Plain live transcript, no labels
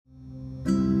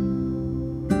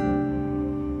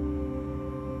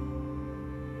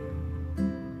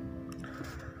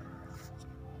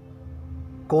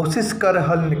कोशिश कर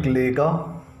हल निकलेगा,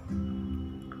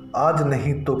 आज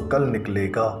नहीं तो कल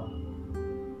निकलेगा।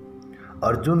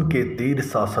 अर्जुन के तीर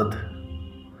सांसद,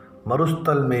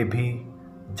 मरुस्थल में भी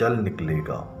जल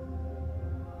निकलेगा।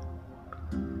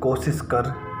 कोशिश कर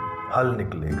हल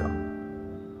निकलेगा।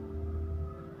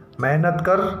 मेहनत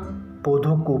कर,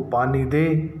 पौधों को पानी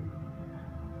दे,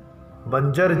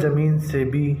 बंजर जमीन से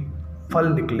भी फल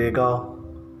निकलेगा।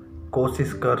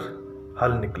 कोशिश कर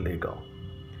हल निकलेगा।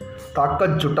 ताकत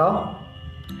जुटा,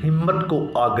 हिम्मत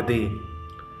को आग दे,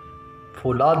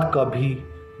 फौलाद का भी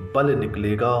बल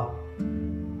निकलेगा।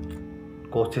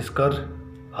 कोशिश कर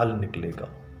हल निकलेगा।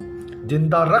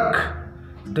 जिंदा रख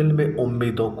दिल में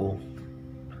उम्मीदों को,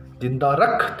 जिंदा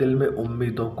रख दिल में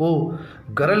उम्मीदों को,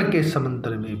 गरल के समंदर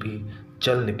में भी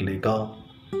जल निकलेगा।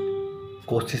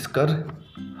 कोशिश कर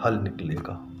हल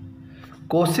निकलेगा।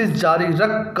 कोशिश जारी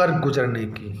रख कर गुजरने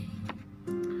की,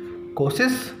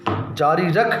 कोशिश जारी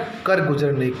रख कर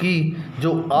गुजरने की,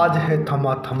 जो आज है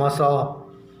थमा थमा सा,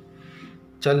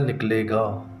 चल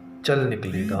निकलेगा, चल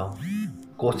निकलेगा।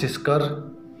 कोशिश कर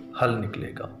हल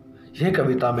निकलेगा। यह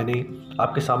कविता मैंने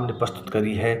आपके सामने प्रस्तुत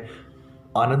करी है।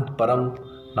 आनंद परम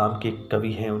नाम के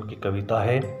कवि हैं, उनकी कविता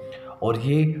है और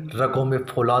ये रगों में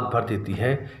फौलाद भर देती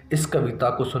है। इस कविता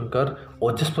को सुनकर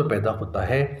ओजस्व पैदा होता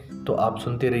है। तो आप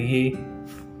सुनते रहिए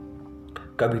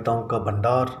कविताओं का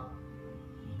भंडार,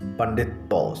 पंडित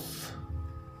बॉस।